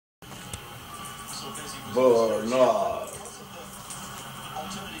But no.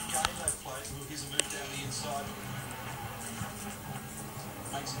 Alternative game they've played, here's a move down the inside.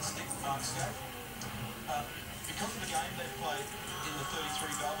 Makes it stick, marks go. Because of the game they've played in the 33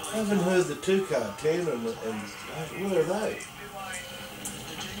 Valve League. I haven't heard the 2-card 10 and where are they?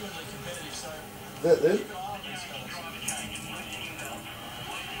 They're genuinely competitive, so That them? keep an eye on these fellas.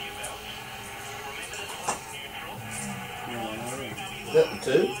 Is that the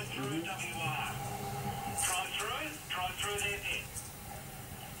 2?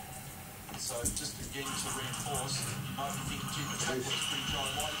 So just again to reinforce, you might be thinking, gee, the track was pretty dry.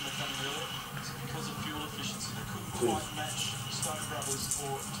 Why didn't they come in earlier? It's because of fuel efficiency. They couldn't quite match Stone Brothers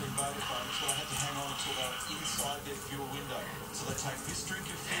or Team Vodafone, so they had to hang on until they were inside their fuel window. So they take this drink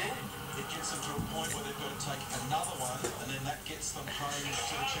of fuel, it gets them to a point where they've got to take another one, and then that gets them home to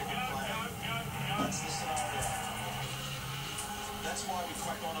the checkered flag. That's the scenario. That's why we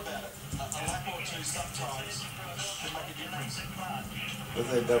crack on about it. A lap or two sometimes can make a difference. But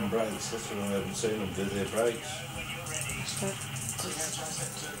they've done brakes, that's what I haven't seen them do their brakes. See how Joe's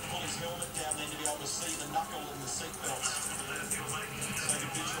had to pull his helmet down then to be able to see the knuckle and the seatbelts so he can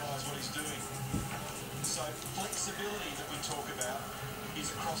visualise what he's doing. So flexibility that we talk about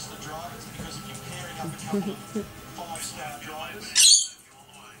is across the drivers, because if you're pairing up a couple of 5-star drivers,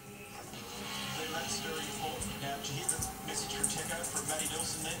 then that's very important. Now, did you hear the message from Teco, from Matty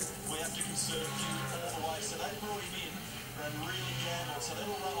Nelson then? We have to conserve fuel all the way. So they brought him in and really gambled. So they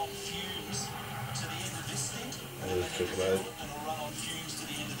will run on fumes to the end of this stint, and then they will run on fumes to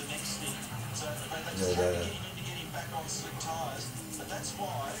the end of the next stint. So they just have to get him in to get him back on slick tyres. But that's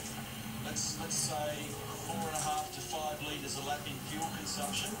why, let's say 4.5 to 5 litres a lap in fuel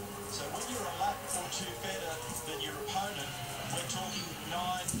consumption. So when you're a lap or two better than your opponent, we're talking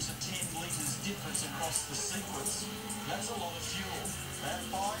 9 to 10 litres difference across the sequence. That's a lot of fuel. That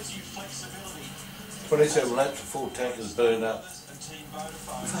buys you flexibility. 27 laps, a full tank is burned up. And Team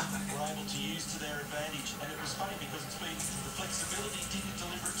Vodafone were able to use to their advantage. And it was funny because the flexibility didn't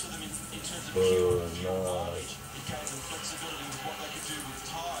deliver it to them in terms of fuel mileage. It gave them flexibility with what they could do with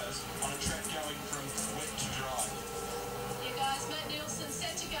tyres on a track going from wet to dry. Yeah, guys, Matt Nielsen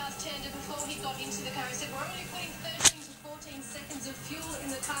set to gas tender before he got into the car. He said, we're only putting 13 to 14 seconds of fuel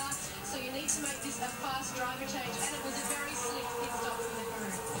in the car, so you need to make this a fast driver change. And it was a very slick pit stop from the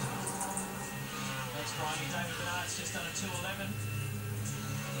crew. Thanks, Brian. David Bernard's just done a 2:11.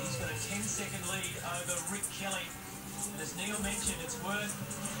 He's got a 10-second lead over Rick Kelly. And as Neil mentioned, it's worth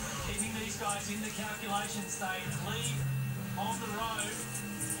keeping these guys in the calculations. They lead on the road.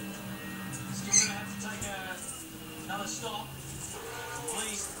 Still going to have to take another stop, at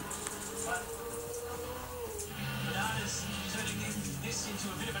least. But Bernard is turning this into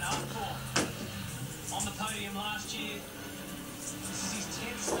a bit of an art form. On the podium last year, this is his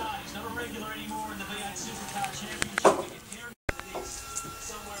 10th start. He's not a regular anymore in the V8 Supercar Championship. We compare him to this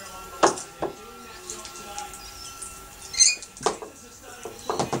somewhere along the line. They're doing that job today. The contenders are starting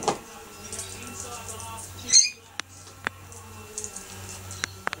to put their hands up as we go inside the last 50 laps.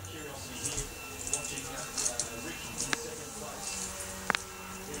 Another curiosity here, watching Ricky in second place,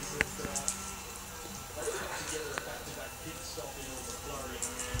 is that they put together a back-to-back pit stop in all the flurry.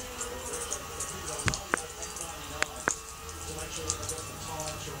 They did on 98 and 99 to make sure that they got the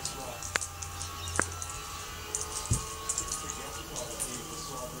tyre choice right. It's pretty occupied up here with the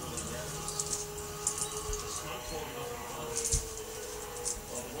side ruling gathers. The smoke clogging up in front.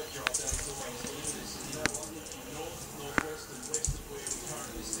 Well, the wet drive down is always limited. So you know what, north, northwest and west of where we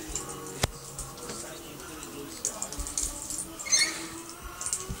currently sit, it's spanking clear blue sky.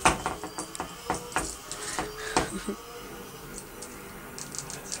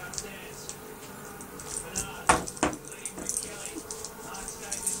 That's how it stands. Bernard leading Rick Kelly. Mark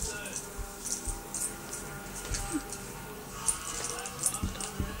Skate in third. Lap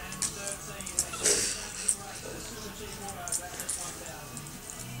 113. The Super G Moto back at 1,000.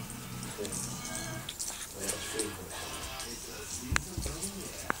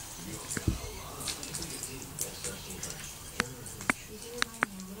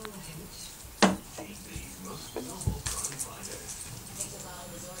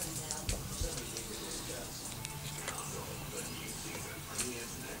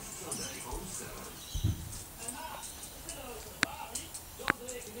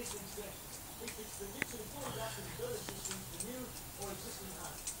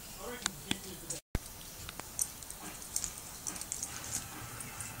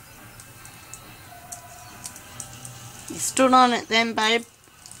 You stood on it then, babe.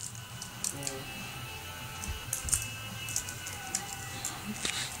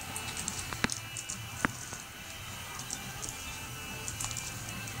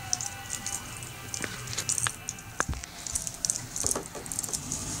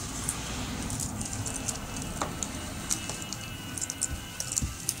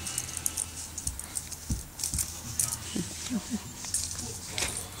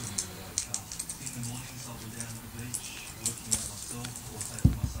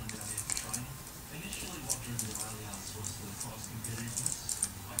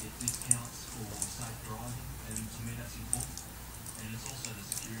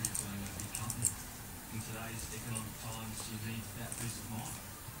 And today is economic times, you need that peace of mind.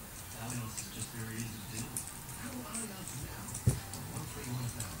 Everything else is just very easy to deal with. How are you now?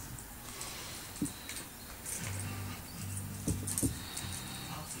 131,000.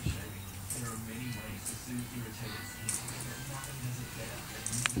 After shaving, there are many ways to soothe irritated skin, but nothing has it better than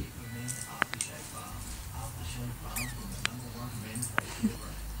Lorikeet for Men Aftershave Balm. Aftershave Balm from the #1 men's facial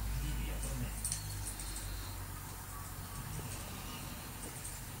brand, Harvey for Men.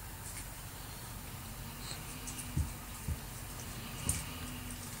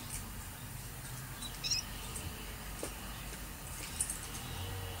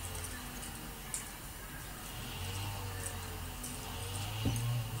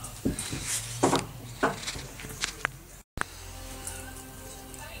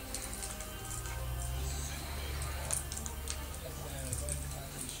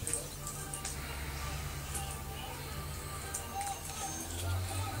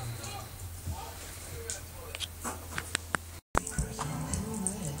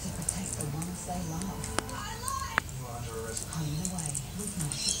 On the way with my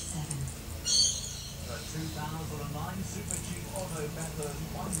 6-7. The 2009 Super Cheap Auto Bathurst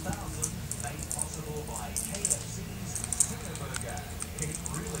 1000 made possible by KFC's Super Burger. It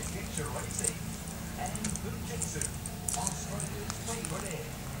really gets you racing. And Fujitsu, Australia's favourite air.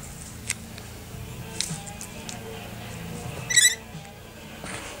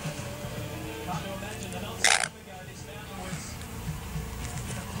 Hard to imagine that not so long ago this mountain was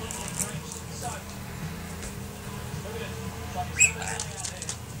completely drenched, soaked. Look at it, it's like a summer day out there.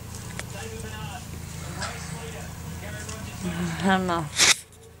 David Bernard, the race leader, Gary Rogers. I don't know.